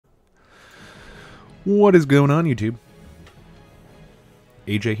What is going on, YouTube?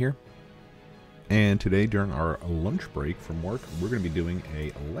 AJ here. And today, during our lunch break from work, we're going to be doing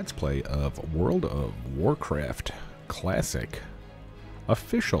a Let's Play of World of Warcraft Classic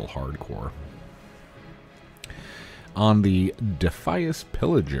Official Hardcore on the Defias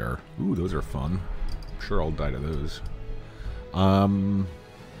Pillager. Ooh, those are fun. I'm sure I'll die to those.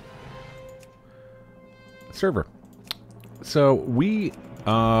 Server. So, we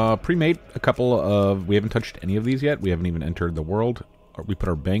pre-made a couple of... We haven't touched any of these yet. We haven't even entered the world. We put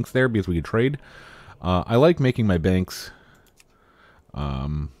our banks there because we could trade. I like making my banks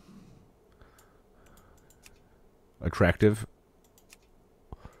attractive,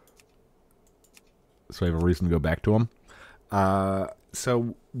 so I have a reason to go back to them.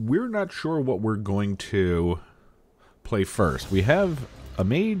 So we're not sure what we're going to play first. We have a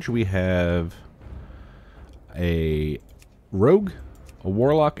mage, we have a rogue, a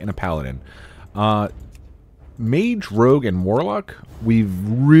warlock, and a paladin. Mage, rogue, and warlock, we've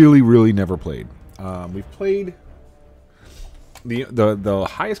really never played. We've played... The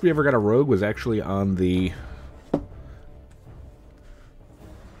highest we ever got a rogue was actually on the...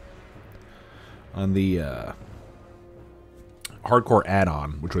 hardcore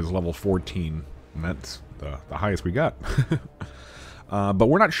add-on, which was level 14. And that's the highest we got. But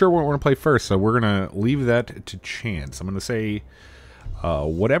we're not sure what we're going to play first, so we're going to leave that to chance. I'm going to say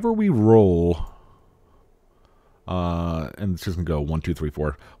whatever we roll... and it's just gonna go 1, 2, 3,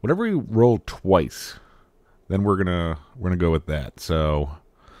 4. Whatever we roll twice, then we're gonna go with that. So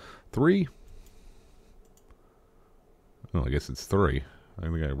 3. Oh, I guess it's 3. I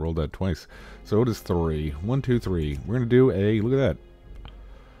think I rolled that twice. So it is 3. 1, 2, 3. We're gonna do a look at that.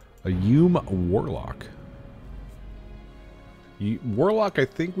 A Yume Warlock. Warlock, I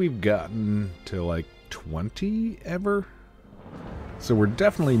think we've gotten to like 20 ever. So we're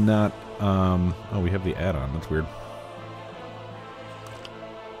definitely not... oh, we have the add-on. That's weird.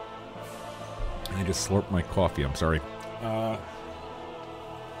 I just slurped my coffee. I'm sorry. I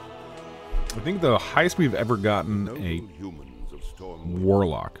think the highest we've ever gotten a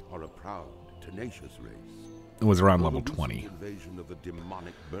warlock are a proud, tenacious race. It was around level 20. The invasion of the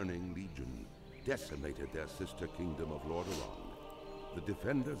demonic Burning Legion decimated their sister kingdom of Lordaeron. The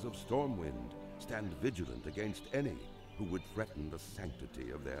defenders of Stormwind stand vigilant against any who would threaten the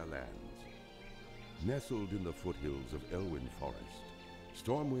sanctity of their lands. Nestled in the foothills of Elwyn Forest,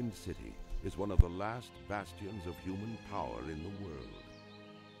 Stormwind City is one of the last bastions of human power in the world.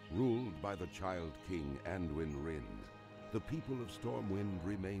 Ruled by the Child King Anduin Wrynn, the people of Stormwind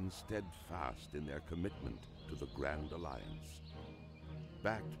remain steadfast in their commitment to the Grand Alliance.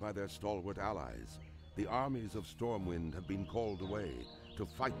 Backed by their stalwart allies, the armies of Stormwind have been called away to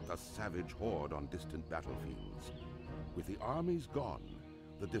fight the savage horde on distant battlefields. With the armies gone,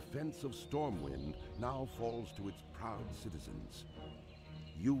 the defense of Stormwind now falls to its proud citizens.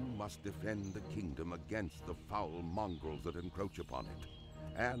 You must defend the kingdom against the foul mongrels that encroach upon it,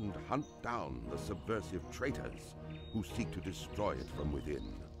 and hunt down the subversive traitors who seek to destroy it from within.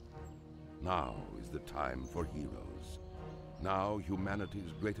 Now is the time for heroes. Now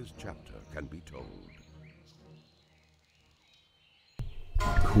humanity's greatest chapter can be told.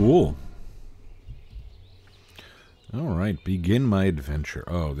 Cool. Alright, begin my adventure.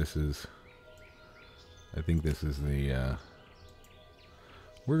 Oh, this is... I think this is the,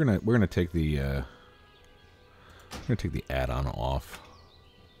 We're gonna take the, add-on off.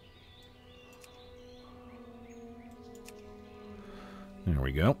 There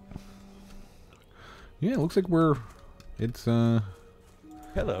we go. Yeah, it looks like it's, Hello.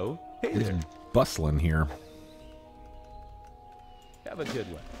 Hey it's there. bustling here. Have a good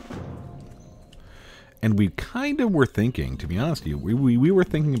one. And we kind of were thinking, to be honest with you, we were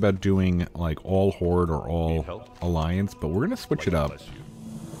thinking about doing like all Horde or all Alliance, but we're gonna switch it up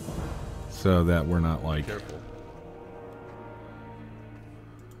so that we're not like... Careful.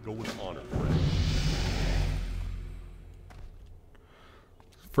 Go with honor, friend.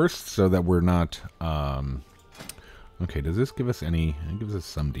 First, so that we're not... okay, does this give us any... It gives us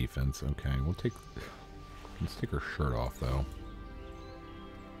some defense. Okay, we'll take... Let's take her shirt off, though.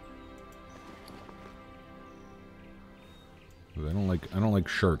 I don't like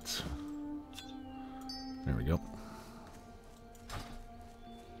shirts. There we go.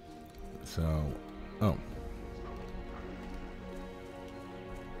 So, oh.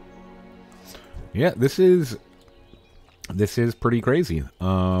 Yeah, this is pretty crazy.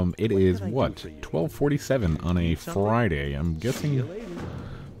 It is what? 12:47 on a Friday. I'm guessing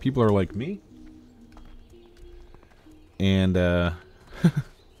people are like me. And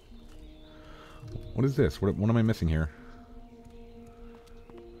what is this? What am I missing here?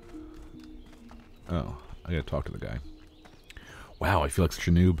 Oh, I gotta talk to the guy. Wow, I feel like such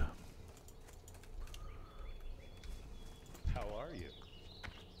a noob. How are you?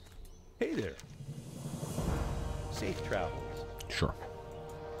 Hey there. Safe travels. Sure.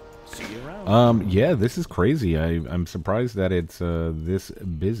 See you around. Yeah, this is crazy. I'm surprised that it's this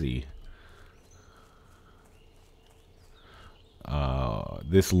busy.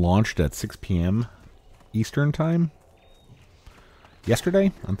 This launched at 6 p.m. Eastern time.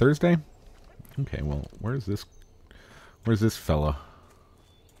 Yesterday? On Thursday? Okay, well, where's this fella?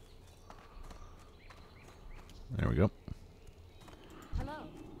 There we go. Hello.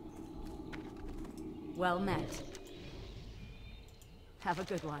 Well met. Have a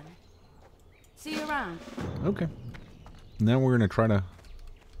good one. See you around. Okay. Now we're gonna try to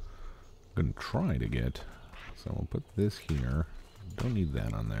get. So we'll put this here. Don't need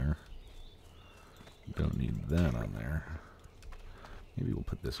that on there. Don't need that on there. Maybe we'll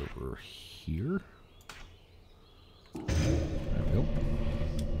put this over here. There we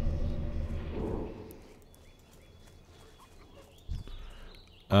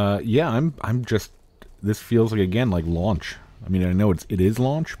go. Yeah, I'm just. This feels like, again, like launch. I mean, I know it is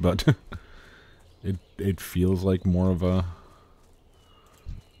launch, but it feels like more of a.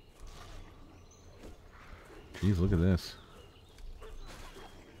 Jeez, look at this.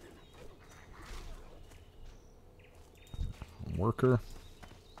 Worker.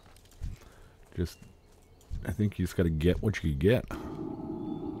 Just, I think you just got to get what you get.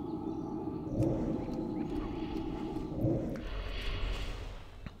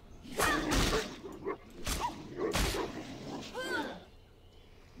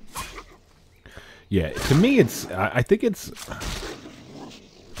 Yeah, to me, I think it's.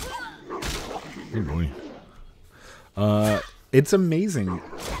 Oh boy. It's amazing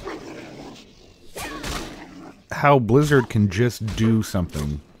how Blizzard can just do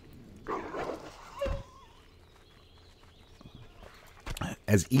something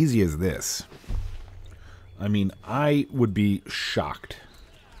as easy as this. I mean, I would be shocked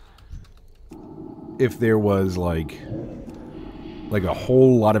if there was like a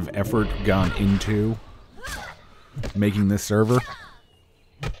whole lot of effort gone into making this server.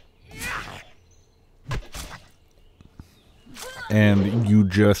 And you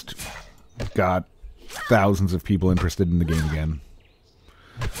just got thousands of people interested in the game again.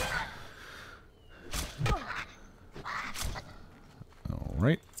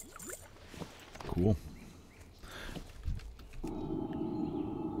 Alright. Cool.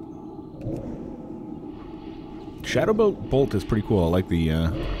 Shadow Bolt is pretty cool. I like the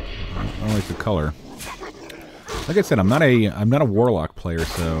color. Like I said, I'm not a Warlock player,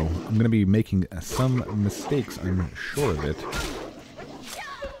 so I'm gonna be making some mistakes, I'm sure of it.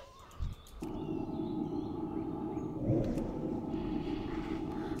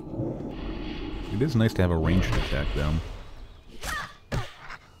 It is nice to have a ranged attack, though.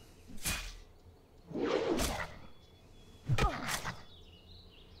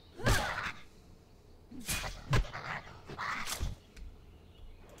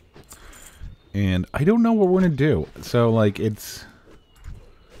 And I don't know what we're going to do. So, like, it's...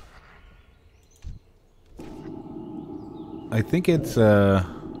 I think it's,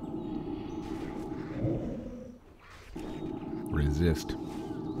 resist.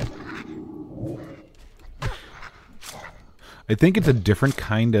 I think it's a different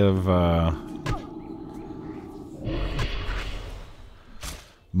kind of,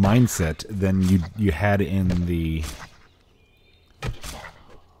 mindset than you had in the...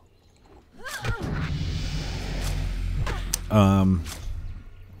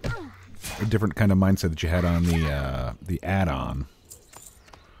 a different kind of mindset that you had on the add-on.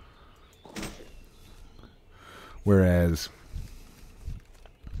 Whereas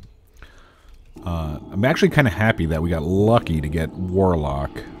I'm actually kind of happy that we got lucky to get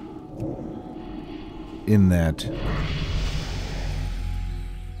Warlock in that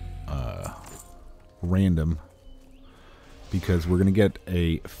random, because we're gonna get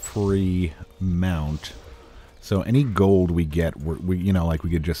a free mount. So any gold we get, we you know, like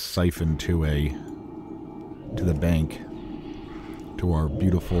we could just siphon to the bank, to our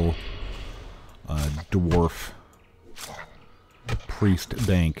beautiful dwarf priest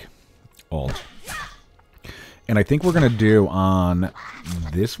bank alt. And I think we're gonna do on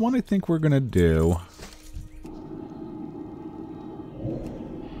this one. I think we're gonna do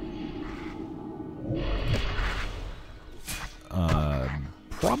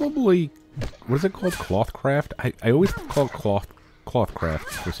probably. What is it called? Clothcraft? I always call it Clothcraft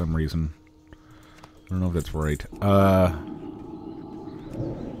for some reason. I don't know if that's right.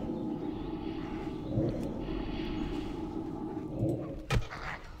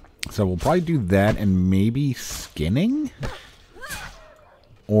 So we'll probably do that and maybe skinning?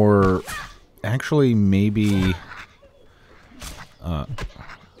 Or actually maybe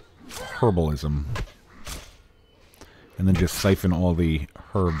herbalism. And then just siphon all the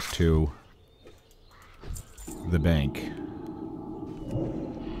herbs to the bank.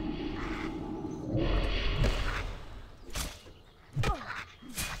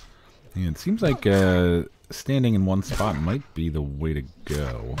 And it seems like standing in one spot might be the way to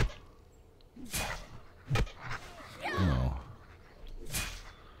go. Oh.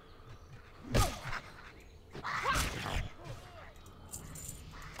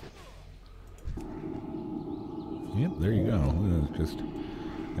 Yep, there you go. Just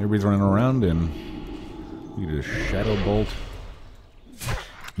everybody's running around and you just shadow bolt.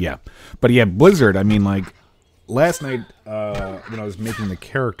 Yeah, but yeah, Blizzard. I mean, like last night when I was making the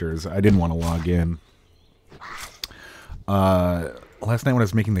characters, I didn't want to log in. Last night when I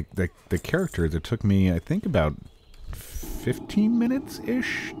was making the characters, it took me I think about 15 minutes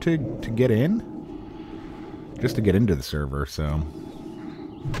ish to get in, just to get into the server. So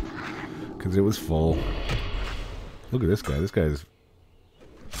because it was full. Look at this guy. This guy's...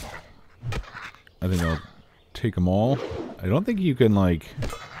 I think I'll take them all. I don't think you can, like...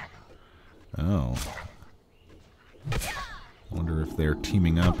 Oh. I wonder if they're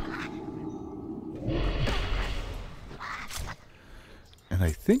teaming up. And I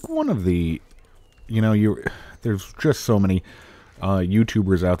think one of the... You know, there's just so many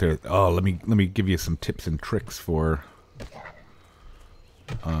YouTubers out there. Oh, let me give you some tips and tricks for...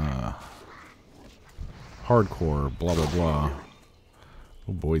 hardcore, blah blah blah.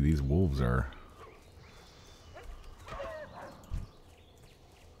 Oh boy, these wolves are...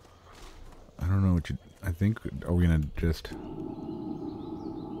 I don't know what you... I think... Are we gonna just...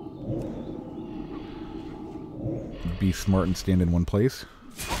 be smart and stand in one place?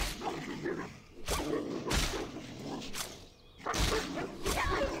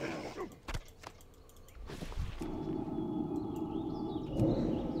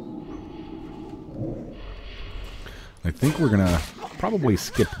 I think we're gonna probably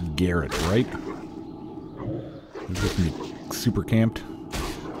skip Garrett, right? Is this gonna be super camped?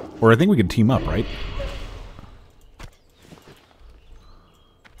 Or I think we could team up, right?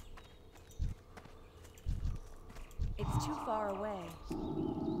 It's too far away.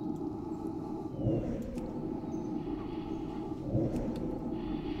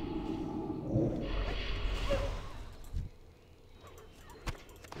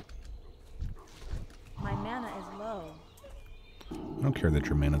 My mana is low. I don't care that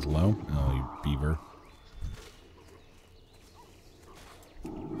your mana's low. Oh, you beaver.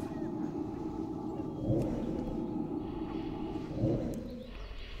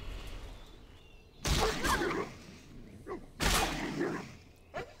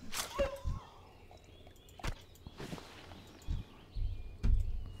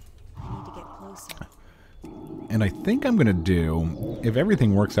 And I think I'm going to do, if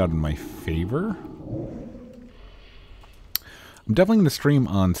everything works out in my favor, I'm definitely going to stream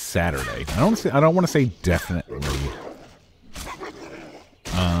on Saturday. I don't want to say definitely.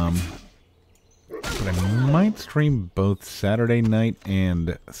 But I might stream both Saturday night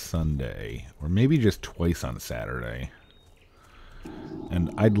and Sunday. Or maybe just twice on Saturday.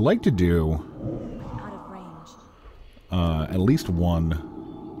 And I'd like to do Out of range. at least one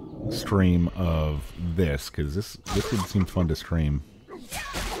stream of this, because this would seem fun to stream.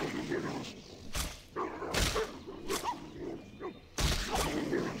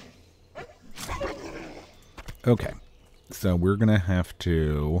 Okay, so we're gonna have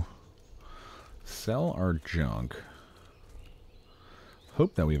to sell our junk.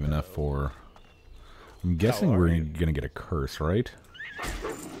 Hope that we have enough for... I'm guessing we're gonna get a curse, right?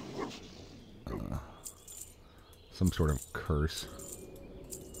 Some sort of curse.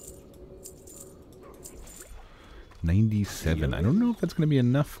 97. I don't know if that's going to be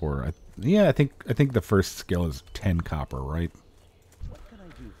enough for... yeah, I think the first skill is 10 copper, right? What can I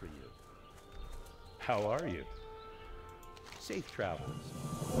do for you? How are you? Safe travels.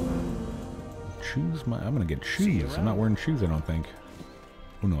 Choose my... I'm going to get shoes. I'm not wearing shoes, I don't think.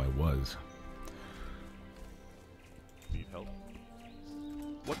 Oh, no, I was. Need help?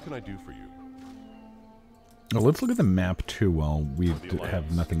 What can I do for you? Oh, let's look at the map, too, while we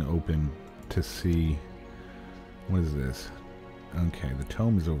have nothing open to see... What is this? Okay, the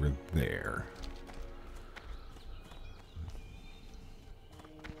tome is over there.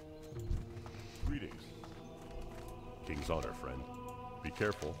 Greetings. King's honor, friend. Be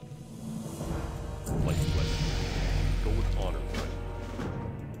careful. Light bless. Go with honor, friend.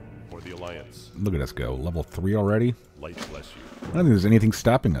 For the Alliance. Look at us go. Level 3 already? Light bless you. I don't think there's anything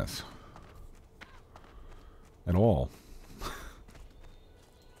stopping us. At all.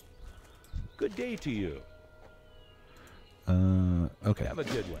 Good day to you. Okay. Have a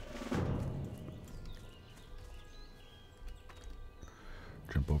good one.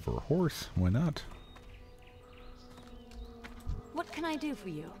 Jump over a horse. Why not? What can I do for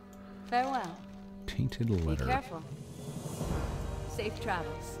you? Farewell. Tainted Be letter. careful. Safe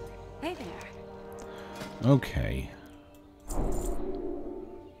travels. Hey there. Okay.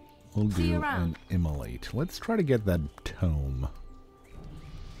 We'll See you do around. an immolate. Let's try to get that tome.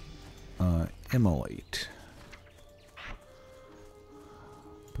 Immolate.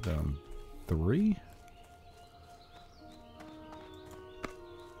 Put that on 3.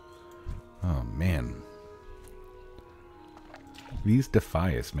 Oh, man. These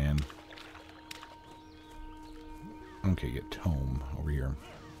defy us, man. Okay, get tome over here.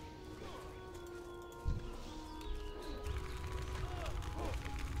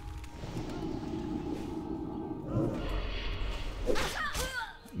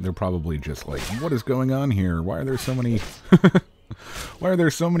 They're probably just like, what is going on here? Why are there so many... Why are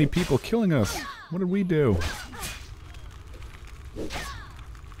there so many people killing us? What did we do?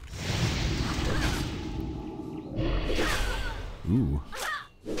 Ooh.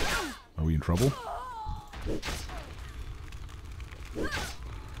 Are we in trouble? We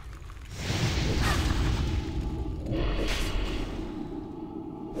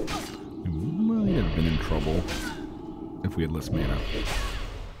might have been in trouble if we had less mana.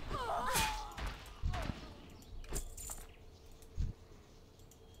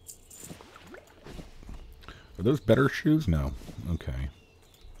 Are those better shoes? No. Okay.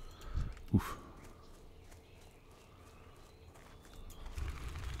 Oof.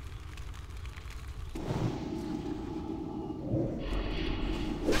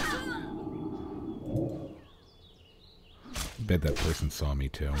 I bet that person saw me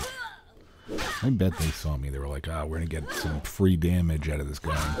too. I bet they saw me. They were like, ah, we're gonna get some free damage out of this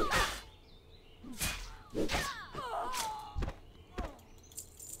guy.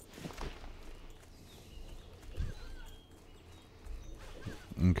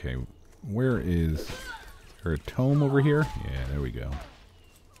 Okay, where is there a tome over here? Yeah, there we go.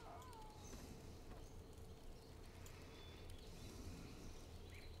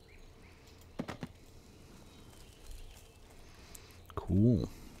 Cool.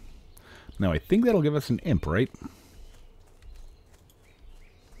 Now I think that'll give us an imp, right?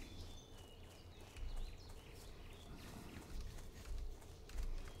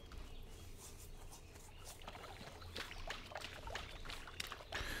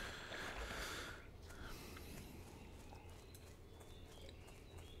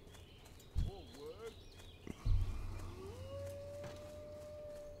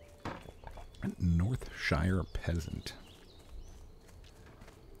 Northshire peasant.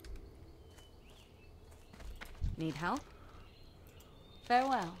 Need help?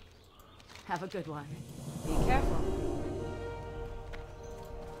 Farewell. Have a good one. Be careful.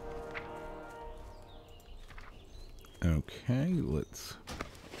 Okay, let's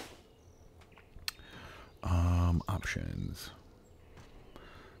options.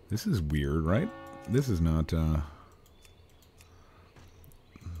 This is weird, right? This is not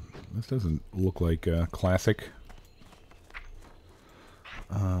this doesn't look like classic.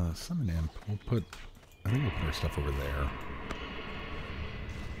 Summon imp. We'll put I think we'll put our stuff over there.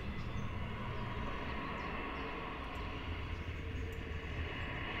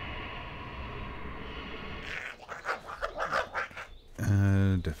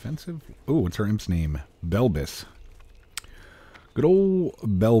 Defensive. Oh, what's our imp's name? Belbis. Good old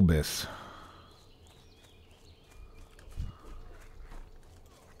Belbis.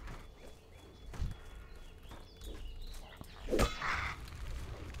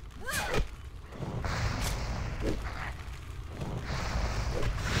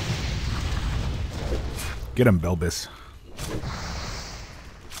 Get him, Belbis.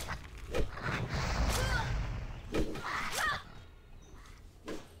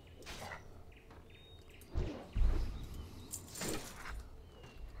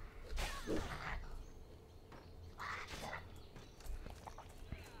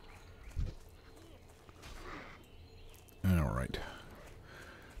 Alright.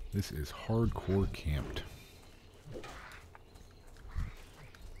 This is hardcore camped.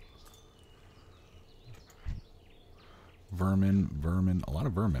 Vermin, a lot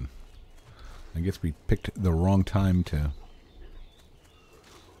of vermin. I guess we picked the wrong time to...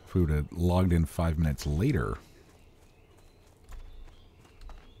 If we would have logged in 5 minutes later.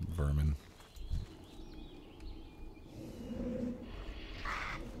 Vermin.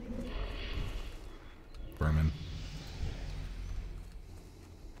 Vermin.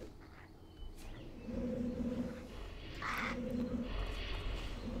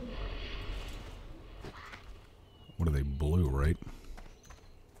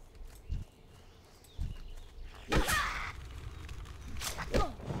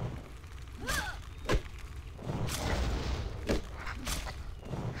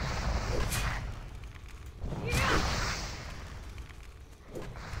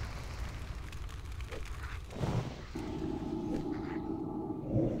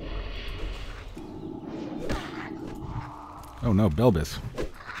 Oh no, Belbis.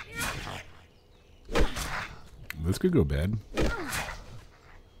 This could go bad.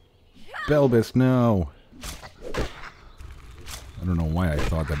 Belbis, no! I don't know why I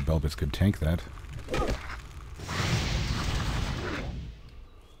thought that Belbis could tank that.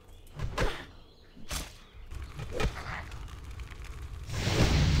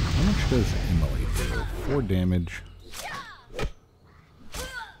 How much does Immolate do? 4 damage.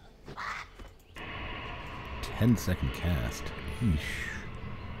 10-second cast. Eesh.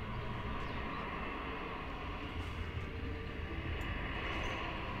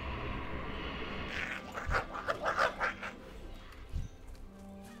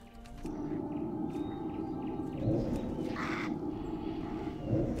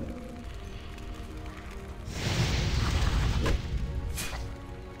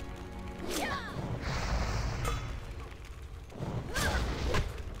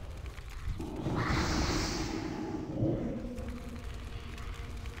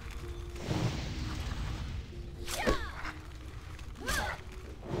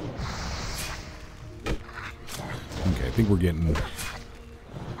 I think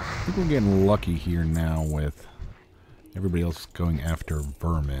we're getting lucky here now with everybody else going after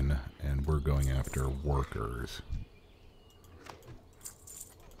vermin and we're going after workers.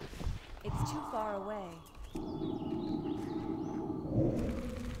 It's too far away.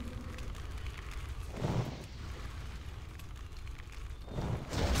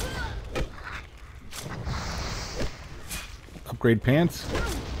 Upgrade pants?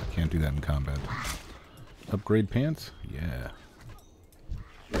 I can't do that in combat. Upgrade pants? Yeah.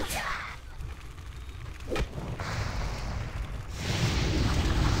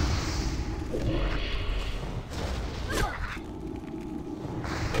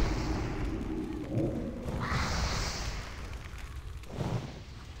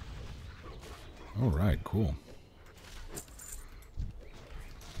 All right, cool.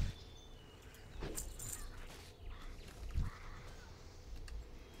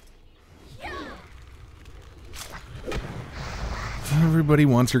 Everybody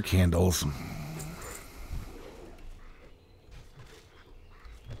wants her candles.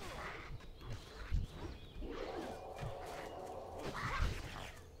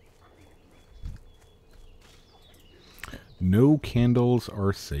 No candles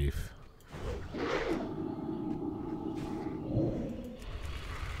are safe.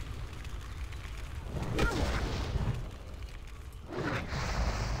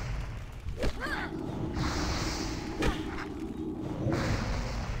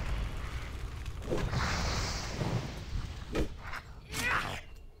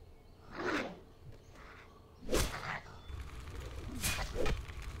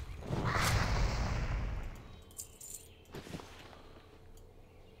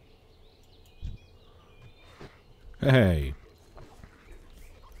 Hey.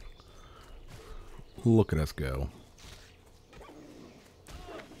 Look at us go.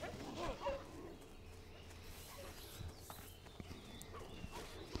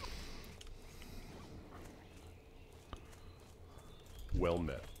 Well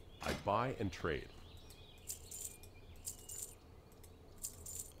met. I buy and trade.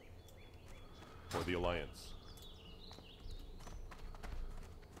 For the Alliance.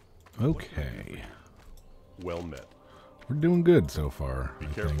 Okay. Well met. We're doing good so far, Be I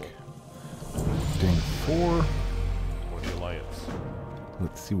careful. think. Ding 4. For the Alliance.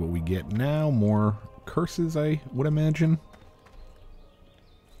 Let's see what we get now. More curses, I would imagine.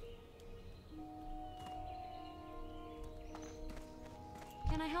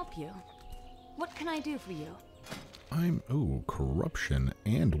 Can I help you? What can I do for you? Ooh, corruption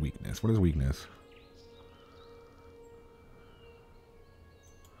and weakness. What is weakness?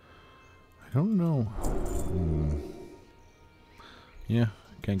 I don't know. Yeah,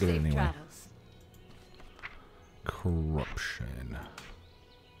 can't get it Safe anyway. travels. Corruption.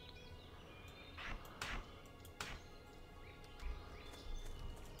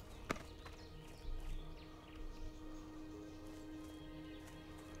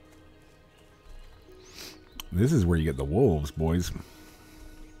 This is where you get the wolves, boys.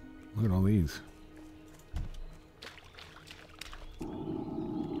 Look at all these.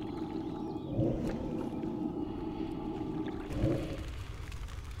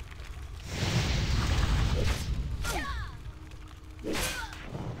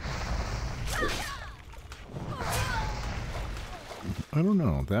 I don't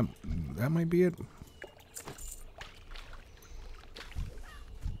know. That might be it.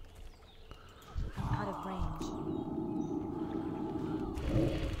 Out of range.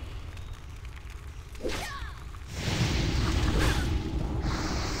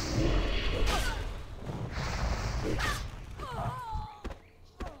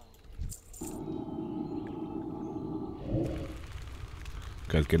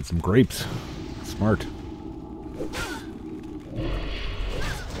 Guy's getting some grapes. Smart.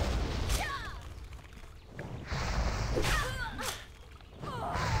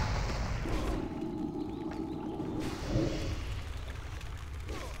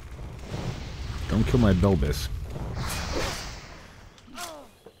 Don't kill my Belbis.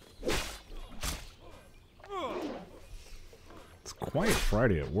 It's quiet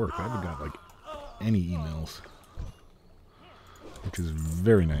Friday at work. I haven't got like any emails, which is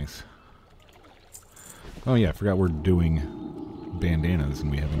very nice. Oh yeah, I forgot we're doing bandanas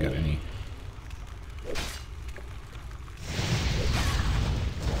and we haven't got any.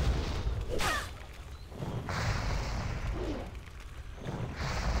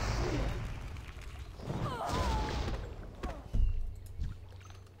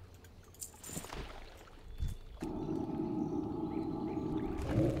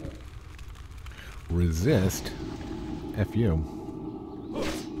 Resist? F you.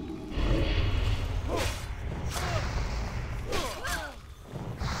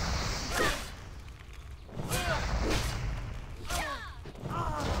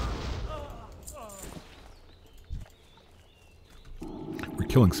 We're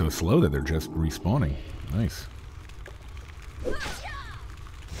killing so slow that they're just respawning. Nice.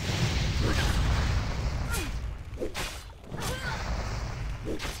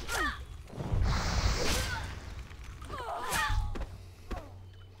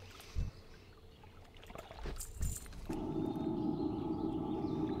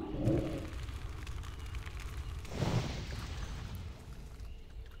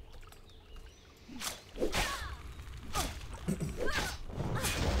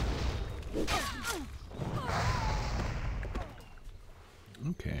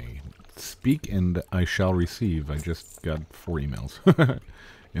 Okay. Speak and I shall receive. I just got 4 emails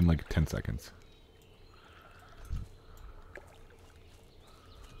in like 10 seconds.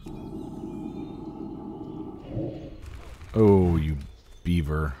 Oh, you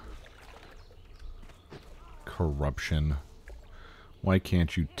beaver. Corruption. Why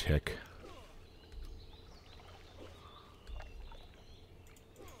can't you tick?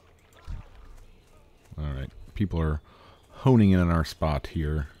 Alright, people are honing in on our spot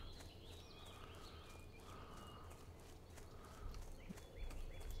here.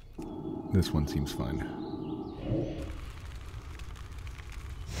 This one seems fine.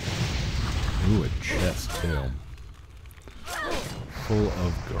 Ooh, a chest too. Full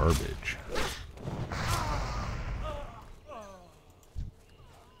of garbage.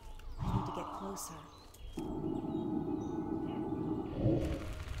 I need to get closer.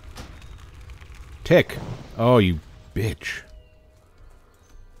 Tick! Oh, you bitch.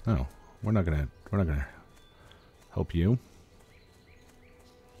 Oh, we're not gonna help you.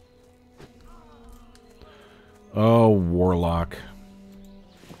 Oh, Warlock.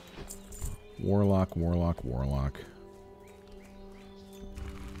 Warlock, Warlock, Warlock.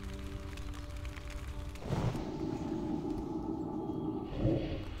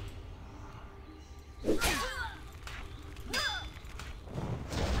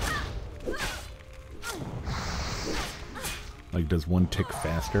 Like, does one tick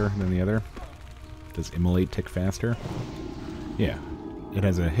faster than the other? Does Immolate tick faster? Yeah. It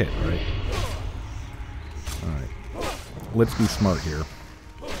has a hit, right? Alright. Let's be smart here.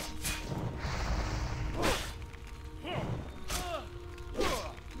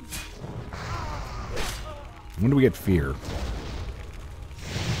 When do we get fear?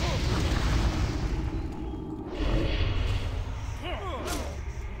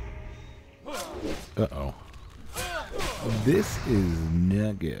 Uh-oh. This is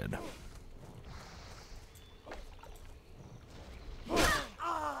not good.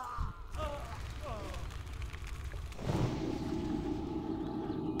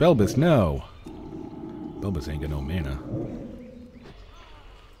 Belbis, no! Belbis ain't got no mana.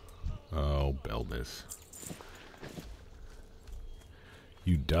 Oh, Belbis.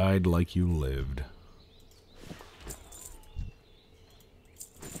 You died like you lived.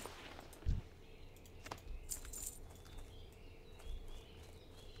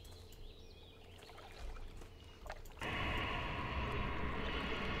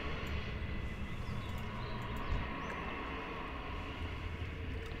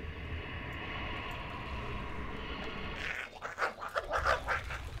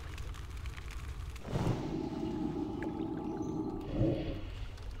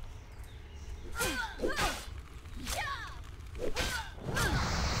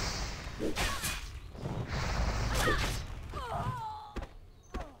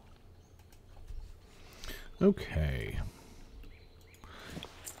 Okay.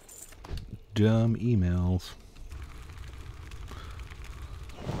 Dumb emails.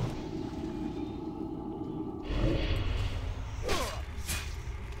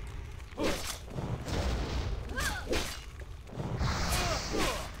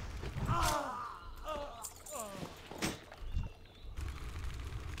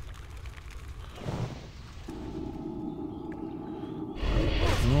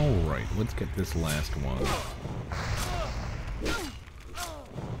 Alright, let's get this last one.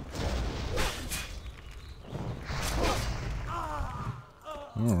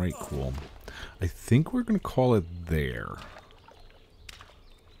 Alright, cool. I think we're going to call it there.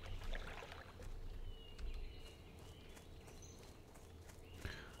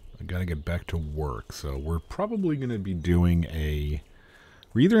 I got to get back to work, so we're probably going to be doing a...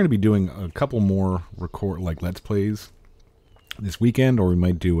 We're either going to be doing a couple more Let's Plays this weekend, or we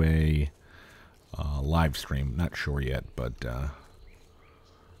might do a live stream. Not sure yet, but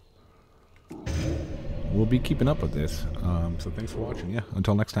we'll be keeping up with this. So thanks for watching. Yeah,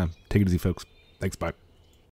 until next time. Take it easy, folks. Thanks, bye.